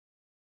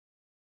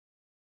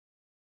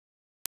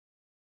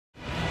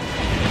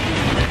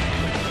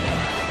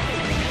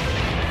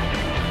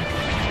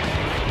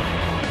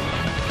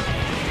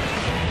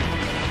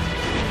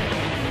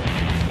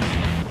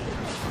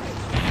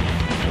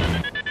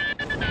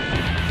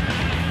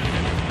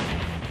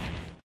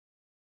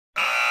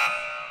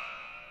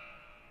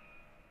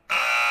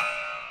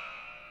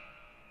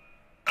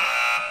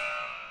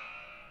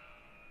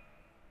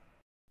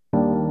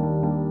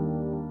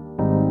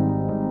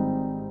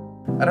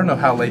I don't know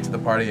how late to the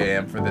party I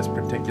am for this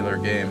particular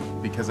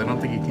game because I don't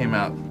think it came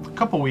out a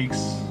couple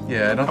weeks.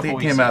 Yeah, I don't think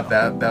it came out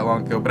that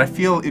long ago. But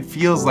it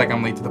feels like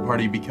I'm late to the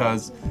party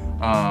because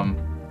I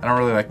don't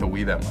really like the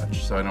Wii that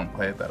much, so I don't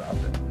play it that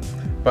often.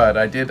 But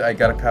I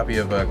got a copy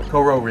of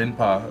Koro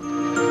Rinpa.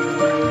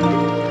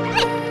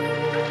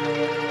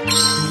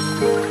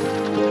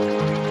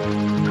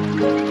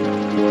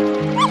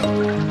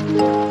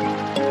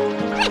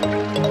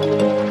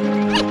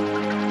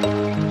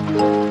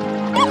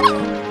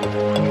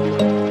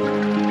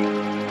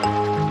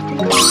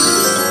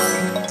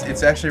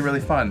 It's actually really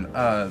fun.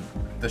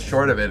 The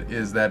short of it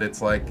is that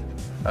it's like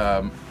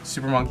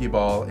Super Monkey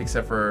Ball,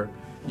 except for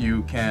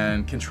you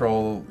can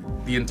control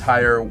the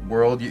entire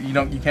world.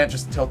 You can't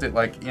just tilt it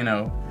like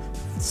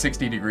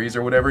 60 degrees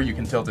or whatever. You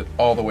can tilt it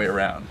all the way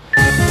around.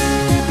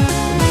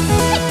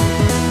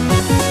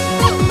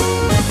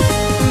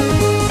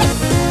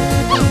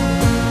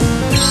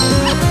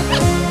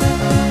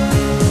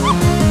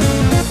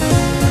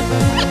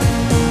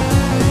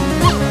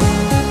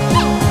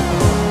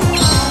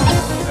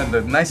 The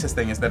nicest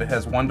thing is that it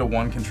has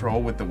one-to-one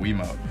control with the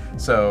Wiimote.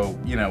 So,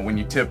 when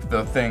you tip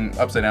the thing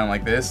upside down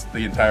like this,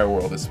 the entire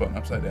world is spun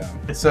upside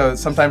down. So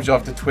sometimes you'll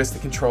have to twist the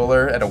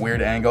controller at a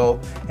weird angle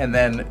and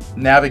then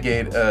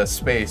navigate a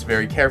space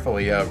very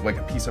carefully, like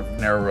a piece of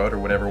narrow road or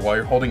whatever, while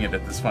you're holding it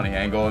at this funny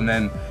angle. And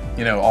then,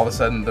 all of a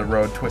sudden the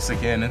road twists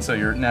again, and so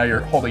now you're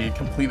holding it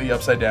completely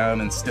upside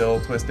down and still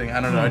twisting. I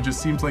don't know, it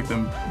just seems like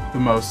the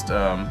most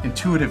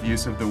intuitive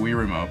use of the Wii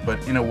remote, but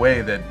in a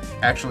way that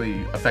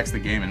actually affects the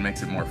game and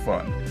makes it more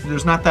fun.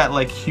 There's not that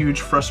like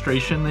huge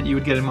frustration that you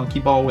would get in Monkey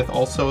Ball with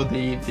also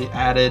the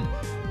added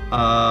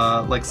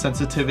like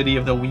sensitivity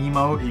of the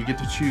Wiimote. You get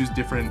to choose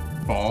different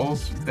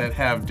balls that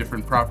have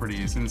different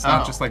properties, and it's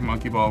not just like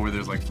Monkey Ball where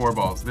there's like 4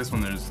 balls. This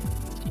one there's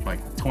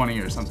like 20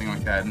 or something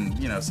like that,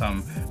 and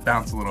some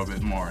bounce a little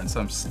bit more and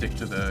some stick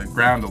to the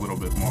ground a little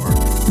bit more.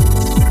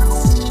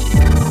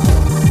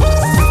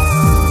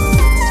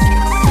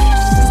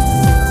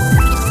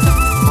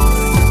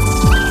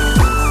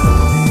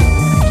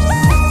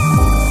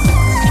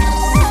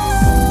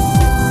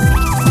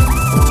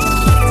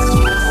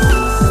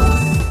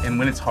 And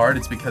when it's hard,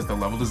 it's because the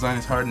level design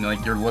is hard, and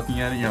like you're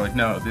looking at it and you're like,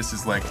 no, this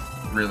is like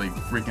really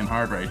freaking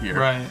hard right here.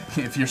 Right.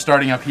 If you're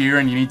starting up here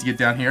and you need to get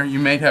down here, you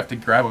may have to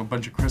grab a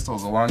bunch of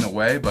crystals along the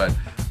way, but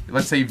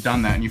let's say you've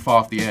done that and you fall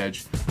off the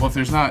edge. Well, if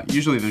there's not,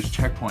 usually there's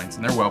checkpoints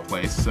and they're well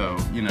placed, so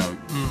you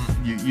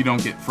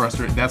don't get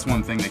frustrated. That's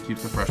one thing that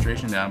keeps the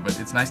frustration down, but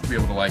it's nice to be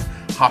able to like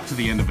hop to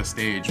the end of a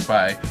stage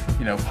by,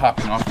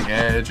 popping off the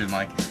edge and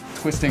like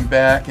twisting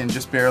back and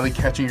just barely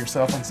catching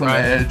yourself on some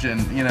edge, and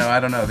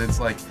I don't know, it's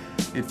like,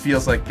 it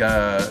feels like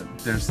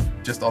there's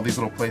just all these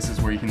little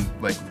places where you can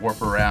like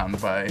warp around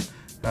by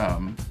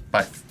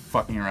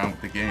fucking around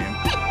with the game.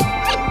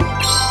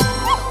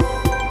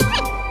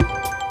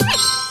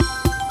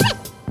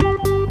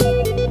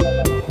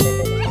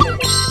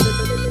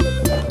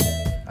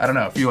 I don't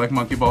know, if you like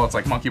Monkey Ball, it's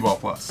like Monkey Ball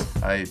Plus.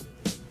 I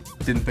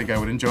didn't think I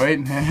would enjoy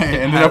it. I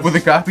ended up with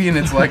a copy, and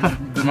it's like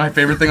my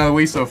favorite thing on the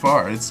Wii so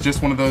far. It's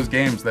just one of those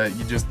games that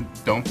you just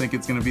don't think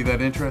it's going to be that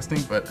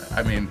interesting, but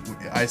I mean,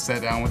 I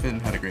sat down with it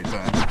and had a great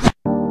time.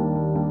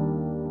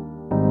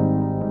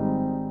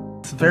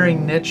 It's a very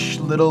niche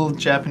little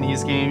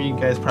Japanese game you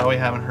guys probably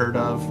haven't heard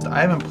of.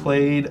 I haven't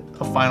played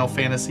a Final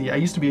Fantasy. I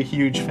used to be a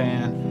huge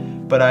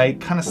fan, but I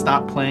kind of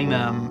stopped playing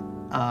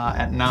them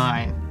at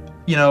 9.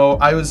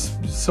 I was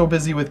so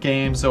busy with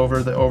games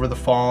over the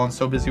fall and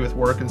so busy with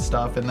work and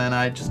stuff, and then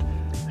I just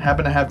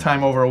happened to have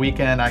time over a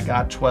weekend. I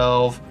got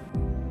 12.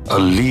 A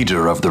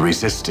leader of the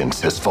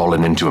resistance has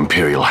fallen into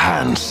Imperial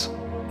hands.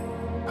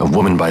 A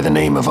woman by the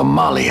name of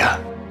Amalia.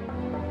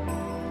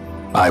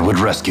 I would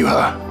rescue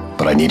her,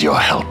 but I need your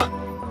help.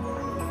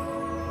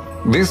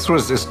 This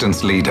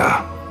resistance leader,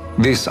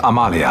 this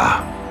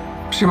Amalia,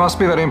 she must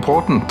be very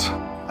important.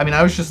 I mean,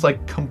 I was just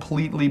like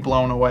completely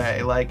blown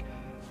away, like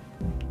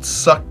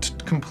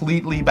sucked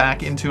completely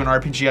back into an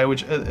RPG,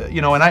 which,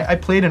 and I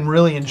played and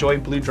really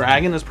enjoyed Blue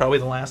Dragon. It was probably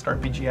the last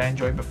RPG I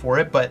enjoyed before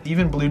it, but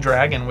even Blue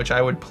Dragon, which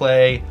I would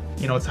play,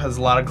 it has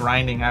a lot of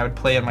grinding, I would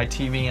play on my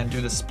TV and do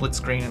the split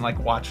screen and like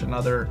watch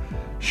another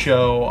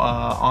show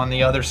on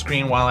the other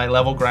screen while I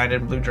level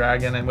grinded Blue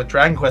Dragon. And with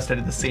Dragon Quest I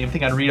did the same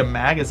thing. I'd read a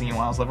magazine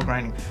while I was level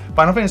grinding.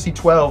 Final Fantasy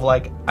 12,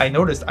 like, I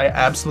noticed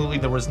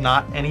there was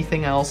not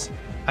anything else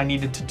I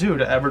needed to do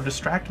to ever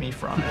distract me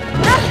from it.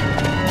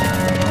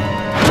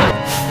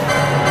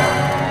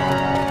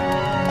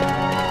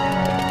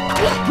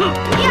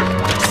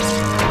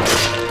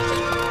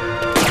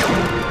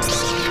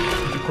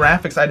 The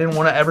graphics, I didn't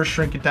want to ever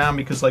shrink it down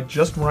because like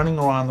just running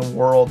around the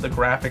world, the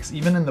graphics,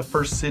 even in the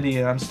first city,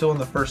 and I'm still in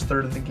the first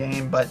third of the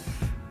game, but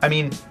I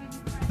mean,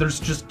 there's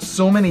just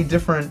so many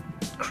different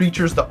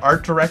creatures. The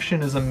art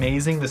direction is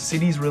amazing. The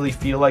cities really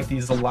feel like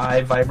these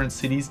alive, vibrant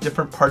cities.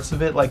 Different parts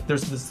of it, like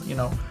there's this,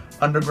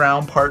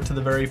 underground part to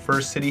the very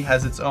first city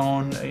has its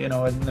own,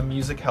 and the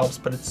music helps,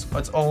 but it's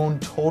its own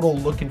total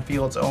look and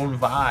feel, its own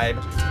vibe.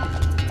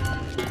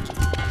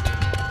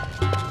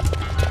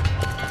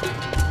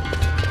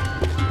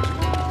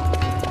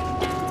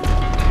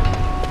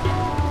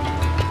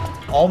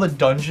 all the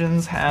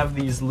dungeons have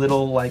these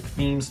little like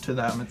themes to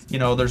them. You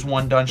know, there's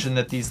one dungeon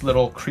that these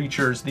little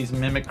creatures, these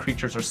mimic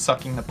creatures, are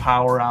sucking the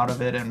power out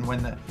of it, and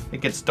when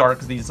it gets dark,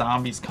 these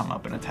zombies come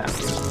up and attack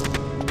you.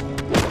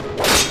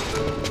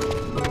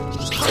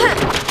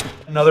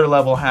 Another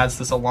level has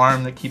this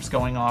alarm that keeps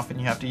going off, and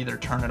you have to either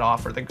turn it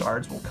off or the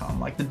guards will come.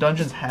 Like, the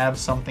dungeons have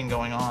something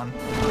going on.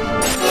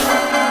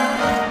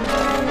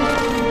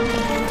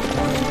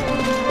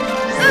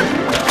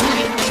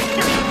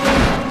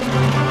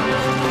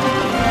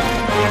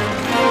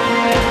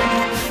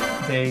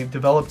 They've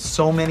developed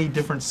so many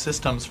different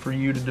systems for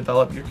you to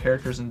develop your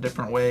characters in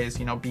different ways,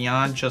 you know,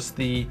 beyond just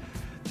the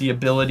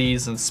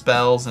abilities and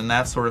spells and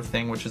that sort of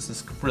thing, which is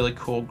this really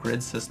cool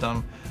grid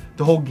system.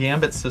 The whole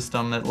gambit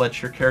system that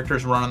lets your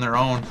characters run on their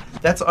own,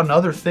 that's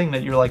another thing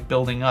that you're like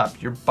building up.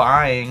 You're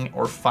buying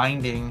or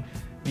finding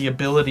the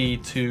ability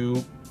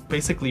to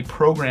basically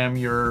program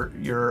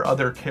your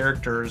other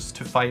characters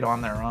to fight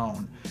on their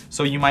own.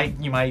 So you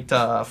might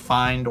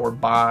find or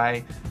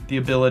buy the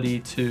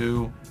ability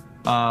to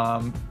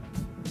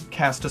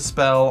cast a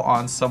spell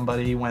on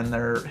somebody when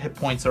their hit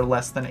points are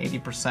less than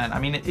 80%. I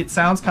mean, it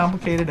sounds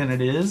complicated, and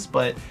it is,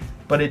 but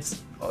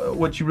it's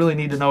what you really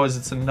need to know is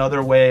it's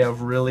another way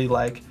of really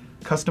like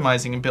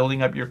customizing and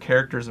building up your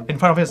characters. In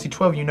Final Fantasy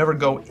XII, you never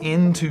go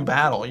into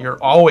battle.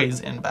 You're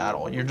always in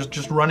battle. You're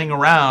just running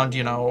around,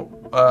 you know,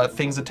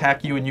 things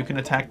attack you and you can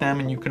attack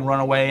them, and you can run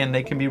away and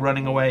they can be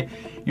running away.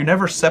 You're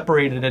never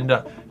separated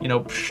into, you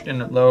know,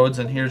 and it loads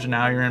and here's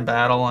now you're in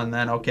battle, and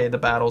then okay, the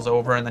battle's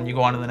over, and then you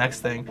go on to the next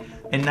thing.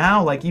 And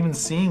now, like, even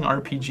seeing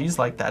RPGs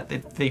like that,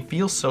 they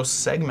feel so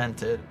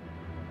segmented.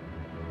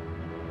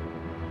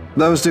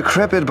 Those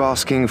decrepit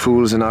basking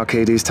fools in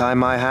Arcades tie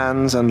my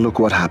hands, and look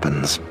what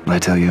happens. I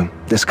tell you,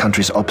 this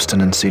country's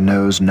obstinacy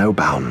knows no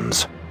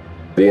bounds.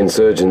 The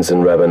insurgents in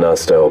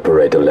Rabanasta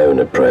operate alone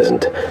at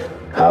present.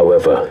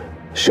 However,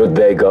 should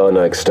they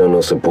garner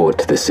external support,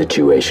 the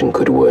situation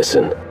could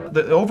worsen.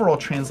 The overall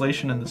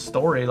translation in the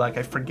story, like,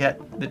 I forget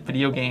that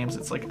video games,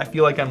 it's like, I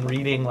feel like I'm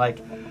reading, like,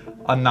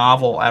 a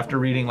novel after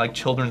reading, like,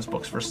 children's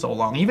books for so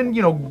long. Even,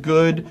 you know,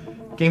 good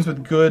games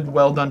with good,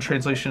 well-done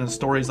translation and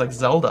stories like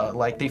Zelda,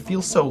 like, they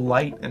feel so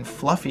light and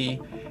fluffy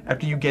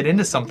after you get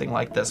into something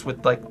like this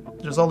with, like,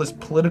 there's all this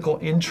political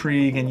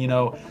intrigue, and, you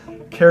know,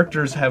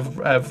 characters have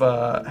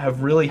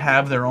really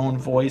have their own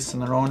voice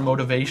and their own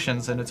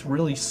motivations, and it's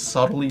really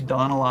subtly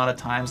done a lot of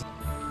times.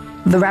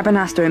 The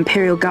Rabanasta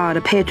Imperial Guard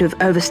appear to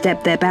have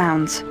overstepped their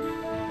bounds.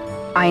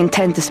 I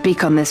intend to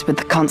speak on this with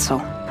the consul.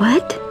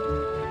 What?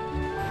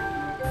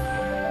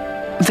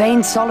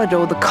 Vane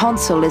Solidor, the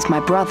consul, is my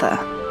brother.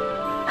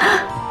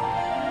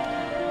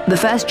 The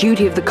first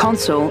duty of the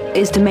consul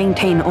is to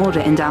maintain order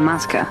in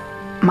Dalmasca.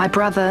 My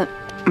brother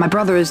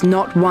is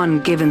not one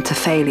given to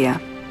failure.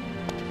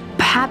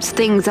 Perhaps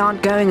things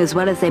aren't going as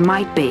well as they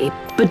might be,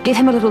 but give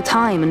him a little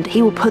time and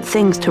he will put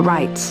things to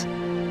rights.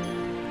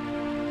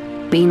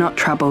 Be not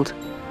troubled.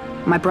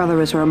 My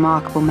brother is a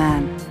remarkable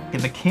man.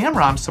 In the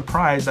camera, I'm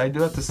surprised. I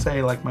do have to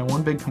say, like, my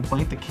one big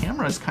complaint, the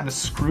camera is kind of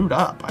screwed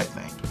up, I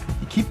think.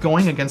 You keep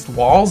going against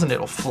walls and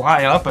it'll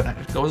fly up and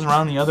it goes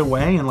around the other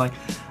way, and like,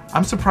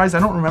 I'm surprised. I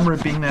don't remember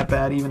it being that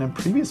bad even in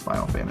previous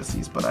Final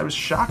Fantasies, but I was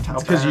shocked how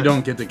bad. It's because you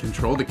don't get to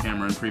control the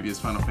camera in previous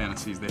Final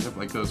Fantasies. They have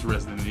like those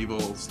Resident Evil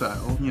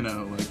style, you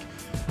know, like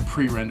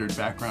pre-rendered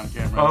background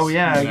cameras. Oh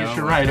yeah, you know? I guess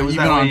you're right. It was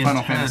even that on way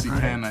Final in Fantasy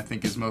 10, X, I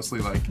think, is mostly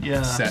like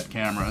set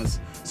cameras.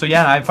 So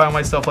yeah, I found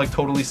myself like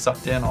totally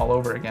sucked in all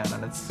over again,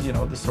 and it's, you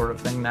know, the sort of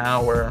thing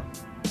now where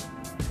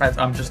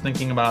I'm just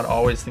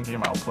always thinking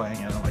about playing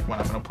it, and like when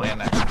I'm gonna play it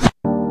next.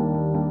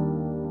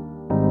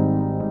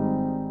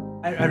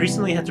 I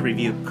recently had to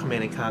review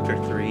Command & Conquer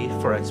 3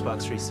 for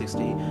Xbox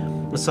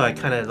 360, so I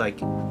kind of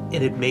like, and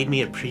it made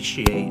me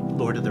appreciate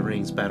Lord of the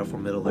Rings Battle for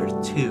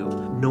Middle-earth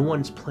 2. No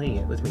one's playing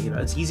it with me. You know,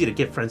 it's easy to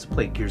get friends to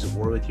play Gears of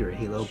War with you or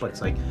Halo, but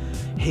it's like,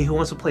 hey, who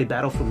wants to play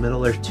Battle for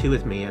Middle-earth 2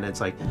 with me? And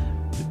it's like,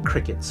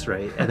 crickets,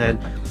 right? And then,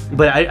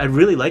 but I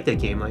really like that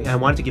game. Like, I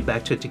wanted to get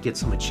back to it to get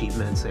some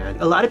achievements, and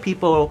a lot of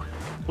people,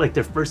 like,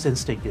 their first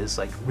instinct is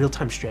like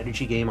real-time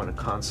strategy game on a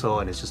console,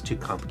 and it's just too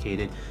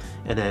complicated.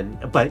 And then,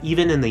 but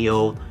even in the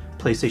old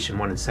PlayStation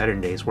 1 and Saturn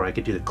days where I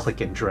could do the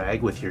click and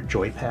drag with your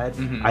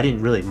joypad, I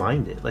didn't really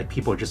mind it. Like,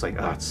 people are just like,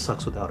 oh, it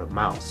sucks without a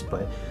mouse,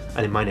 but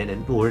I didn't mind it.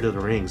 In Lord of the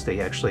Rings, they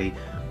actually,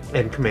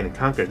 and Command &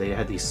 Conquer, they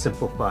had these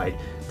simplified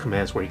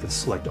commands where you could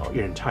select all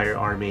your entire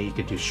army, you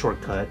could do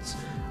shortcuts,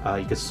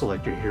 you could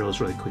select your heroes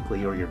really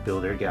quickly or your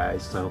builder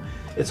guys. So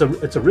it's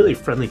a really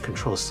friendly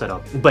control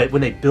setup. But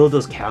when they build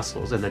those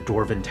castles and the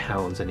dwarven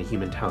towns and the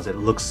human towns, it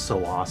looks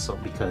so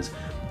awesome because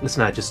it's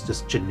not just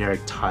this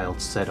generic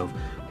tiled set of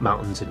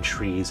mountains and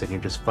trees and you're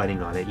just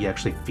fighting on it. You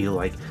actually feel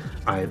like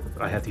I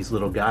have these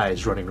little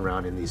guys running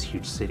around in these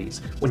huge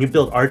cities. When you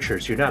build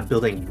archers, you're not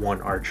building one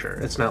archer.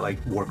 It's not like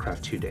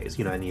Warcraft 2 days,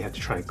 you know, and you have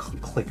to try and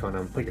click on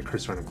them, put your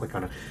cursor on and click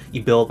on them.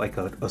 You build like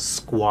a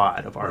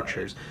squad of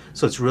archers.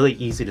 So it's really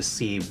easy to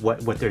see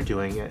what they're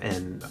doing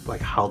and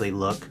like how they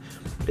look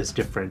is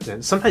different.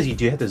 And sometimes you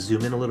do have to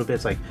zoom in a little bit.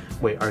 It's like,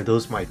 wait, are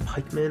those my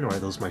pikemen or are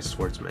those my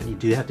swordsmen? You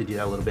do have to do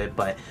that a little bit,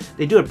 but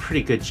they do a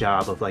pretty good good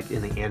job of like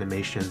in the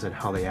animations and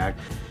how they act.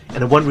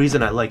 And the one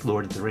reason I like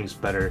Lord of the Rings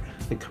better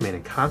than Command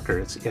and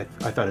Conquer,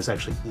 I thought it's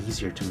actually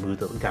easier to move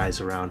the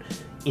guys around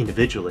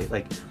individually.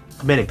 Like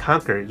Command and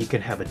Conquer, you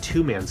can have a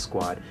 2-man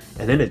squad,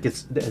 and then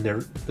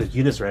the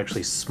units are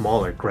actually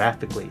smaller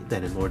graphically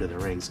than in Lord of the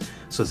Rings.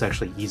 So it's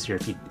actually easier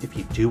if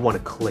you do want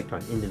to collect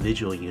on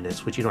individual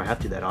units, which you don't have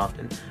to that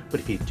often, but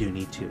if you do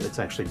need to, it's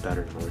actually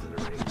better in Lord of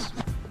the Rings.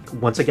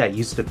 Once I got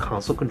used to the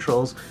console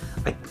controls,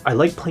 I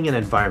like playing an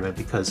environment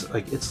because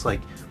like it's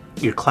like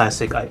your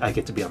classic, I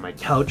get to be on my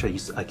couch,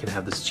 I can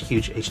have this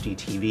huge HD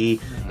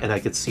TV, and I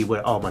could see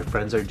what all my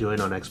friends are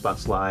doing on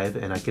Xbox Live,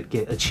 and I could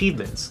get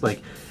achievements.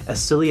 Like,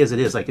 as silly as it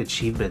is, like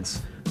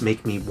achievements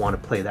make me want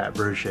to play that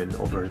version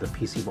over the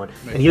PC one.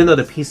 And even though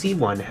the PC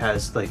one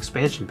has the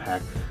expansion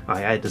pack,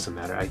 it doesn't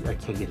matter, I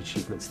can't get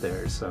achievements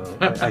there, so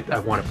I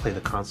want to play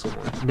the console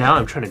one. Now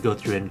I'm trying to go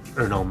through and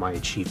earn all my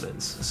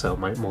achievements, so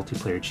my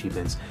multiplayer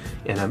achievements,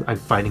 and I'm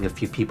finding a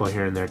few people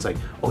here and there. It's like,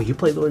 oh, you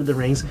play Lord of the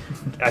Rings?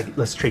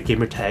 Let's trade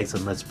gamer tags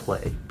and let's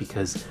play,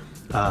 because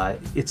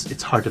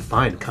it's hard to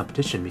find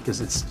competition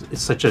because it's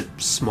such a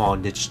small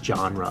niche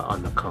genre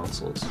on the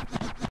consoles.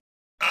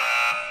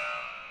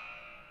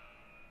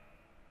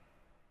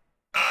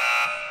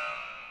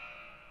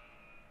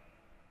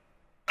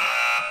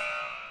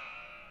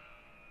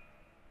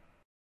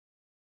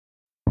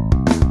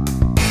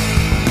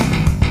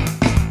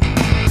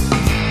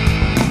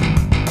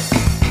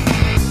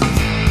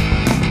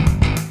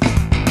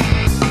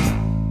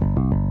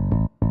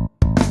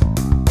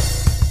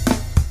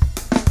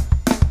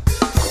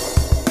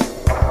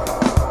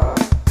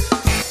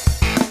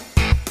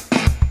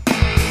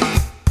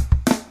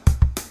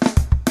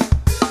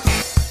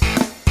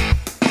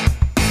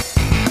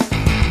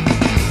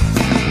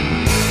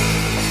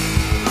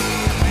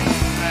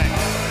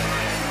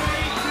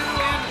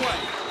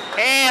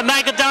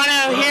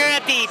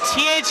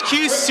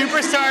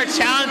 Superstar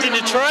Challenge in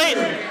Detroit.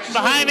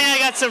 Behind me I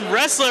got some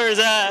wrestlers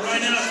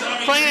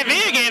playing a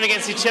video game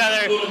against each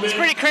other. It's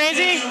pretty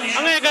crazy.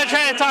 I'm gonna go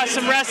try to talk to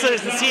some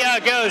wrestlers and see how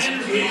it goes.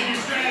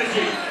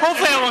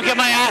 Hopefully I won't get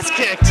my ass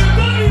kicked.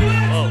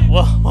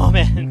 Whoa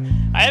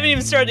man. I haven't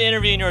even started the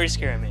interview and you're already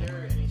scaring me.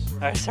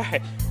 Alright,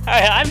 sorry.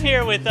 Alright, I'm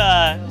here with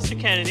Mr.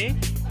 Kennedy.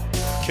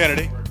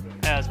 Kennedy.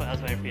 I was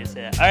waiting for you to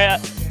say that.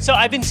 Alright, so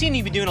I've been seeing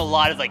you've been doing a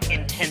lot of like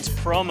intense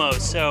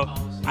promos, so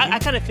I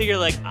kind of figure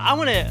like I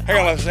want to.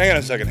 Hang on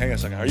a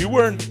second. Are you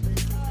wearing?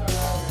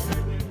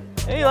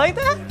 Hey, you like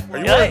that? Are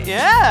you wearing?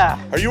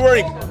 Yeah. Are you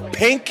wearing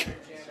pink?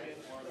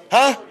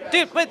 Huh?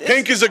 Dude, but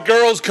pink is a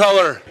girl's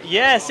color.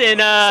 Yes, and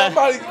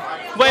Somebody.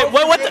 Wait,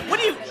 what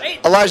do you? Wait.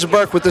 Elijah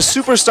Burke, with the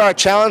Superstar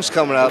Challenge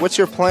coming up, what's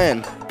your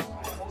plan?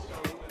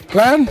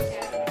 Plan?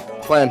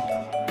 Plan.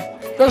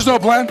 There's no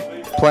plan.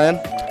 Plan?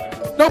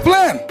 No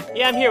plan.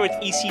 Yeah, I'm here with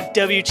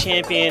ECW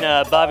champion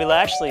Bobby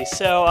Lashley.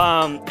 So,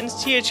 in this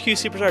THQ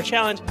Superstar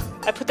Challenge,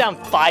 I put down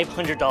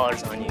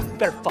 $500 on you. You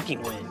better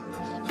fucking win.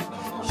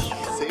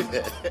 Say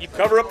that. You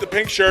cover up the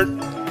pink shirt.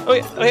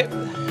 Okay.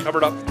 Cover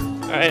it up.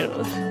 All right.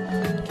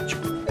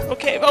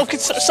 Okay.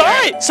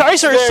 Sorry,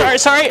 sir.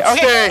 Sorry.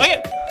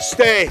 Okay.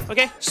 Stay.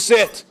 Okay.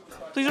 Sit.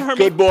 Please don't hurt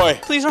me. Good boy.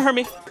 Please don't hurt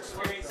me.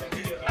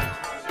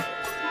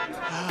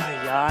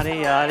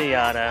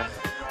 Yada.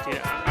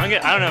 Dude, I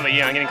don't know about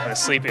you. I'm getting kind of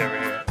sleepy over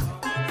here.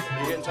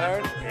 You getting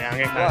tired? Yeah, I'm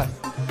getting kind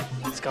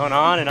of. It's going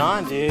on and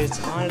on, dude.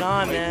 It's on and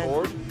on, man.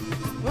 Bored?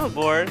 I'm a little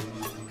bored.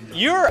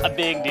 You're a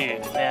big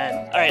dude,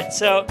 man. All right,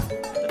 so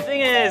the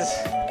thing is,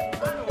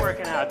 I've been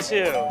working out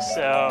too.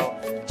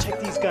 So check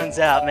these guns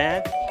out,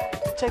 man.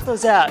 Check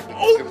those out.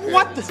 Oh,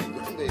 what the?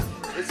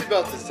 It's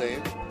about the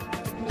same.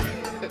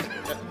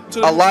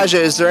 Elijah,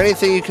 is there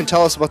anything you can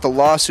tell us about the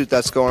lawsuit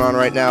that's going on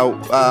right now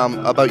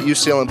about you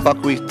stealing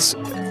Buckwheat's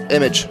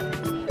image?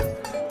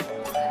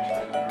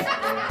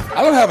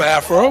 I don't have an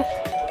afro.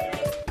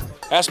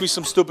 Ask me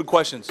some stupid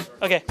questions.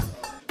 Okay,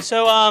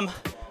 so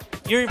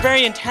you're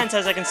very intense,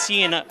 as I can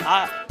see, and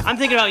I'm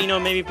thinking about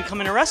maybe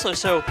becoming a wrestler.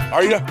 So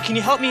Are you? Can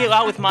you help me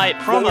out with my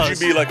promos? What would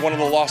you be, like one of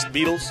the Lost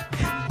Beatles?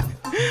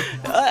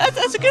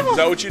 That's a good one. Is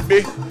that what you'd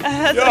be?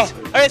 Yeah.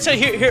 All right, so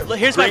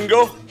here's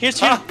Gringo?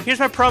 here's my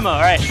promo.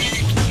 All right.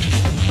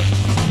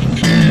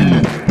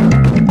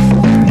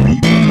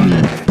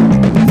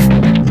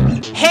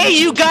 Hey,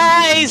 you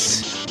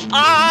guys!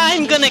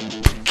 I'm gonna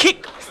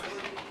kick.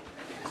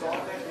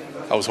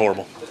 That was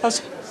horrible.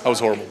 That was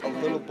horrible. A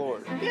little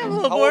bored. Yeah, a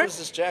little How bored. old is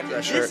this jacket?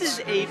 This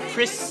is a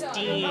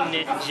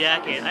pristine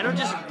jacket. I don't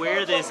just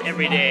wear this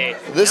every day.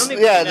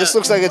 This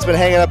looks like it's been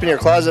hanging up in your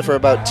closet for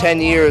about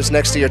 10 years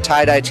next to your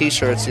tie-dye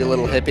t-shirts, you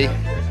little hippie.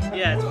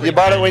 Yeah. You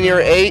bought it when you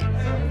were 8.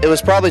 It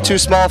was probably too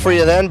small for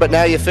you then, but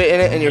now you fit in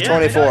it and you're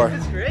 24.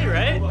 That's great,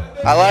 right?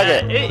 I like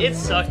it. It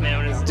sucked,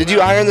 man. Did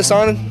you iron this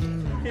on?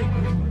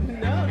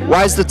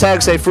 Why does the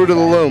tag say Fruit of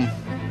the Loom?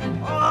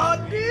 Oh,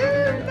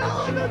 dude,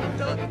 no.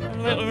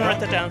 Let me write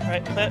that down,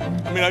 right?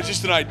 I mean, it's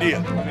just an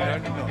idea.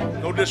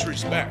 No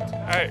disrespect.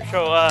 All right,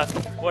 so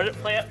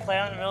play out in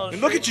the middle of the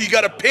And look at you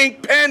got a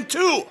pink pen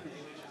too.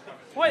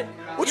 What?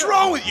 What's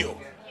wrong with you?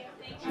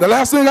 The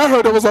last thing I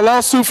heard, there was a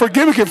lawsuit for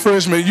gimmick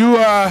infringement. You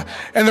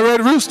and the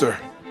Red Rooster.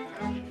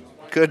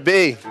 Could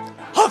be.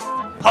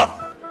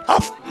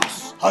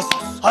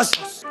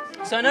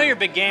 So I know you're a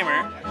big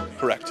gamer.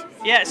 Correct.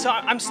 Yeah, so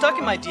I'm stuck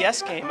in my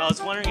DS game. I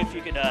was wondering if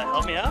you could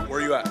help me out. Where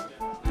are you at?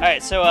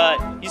 Alright, so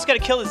you just gotta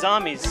kill the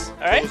zombies,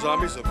 alright? Kill the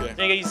zombies? Okay. Then you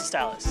gotta use the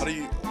stylus. How do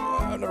you...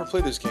 I've never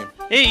played this game.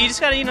 Yeah, you just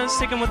gotta,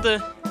 stick them with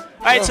the...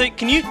 Alright, so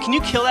can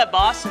you kill that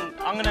boss, and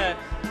I'm gonna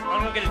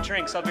go get a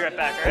drink, so I'll be right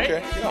back, alright?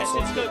 Okay, yeah, so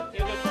sounds you go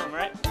kill him,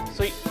 alright?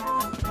 Sweet.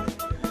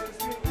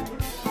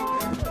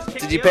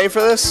 Did you pay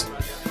for this?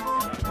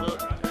 Well,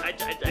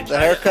 The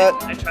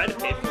haircut? I tried to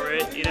pay for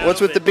it, What's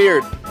with the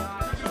beard?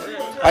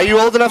 Are you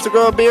old enough to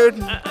grow a beard?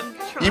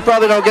 You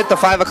probably don't get the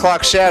 5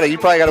 o'clock shadow. You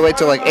probably gotta wait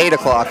till like 8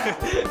 o'clock. How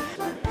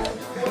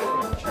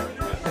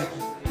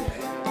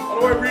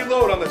do I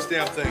reload on this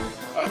damn thing?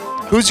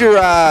 Who's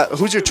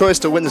your choice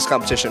to win this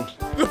competition?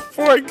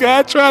 Poor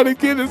guy trying to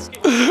get his...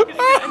 Can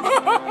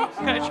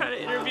I try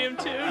to interview him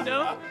too,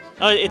 no?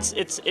 Oh,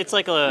 it's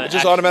like a... It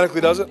just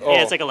automatically does it? Oh.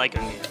 Yeah, it's like a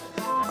Lycan game.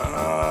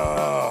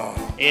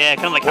 Yeah,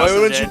 kind of like Why House of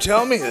wouldn't you Dead.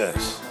 tell me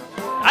this?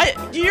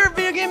 You're a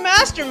video game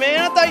master,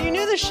 man. I thought you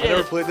knew this shit. I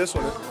never played this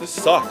one. This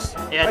sucks.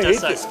 Yeah, I it hate does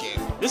suck. this game.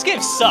 This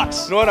game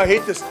sucks. You know what? I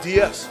hate this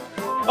DS.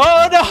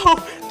 Oh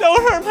no!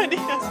 Don't hurt my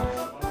DS.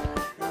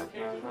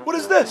 What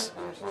is this?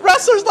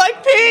 Wrestlers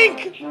like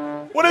pink.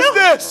 What is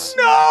this?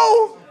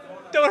 No!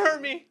 Don't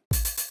hurt me.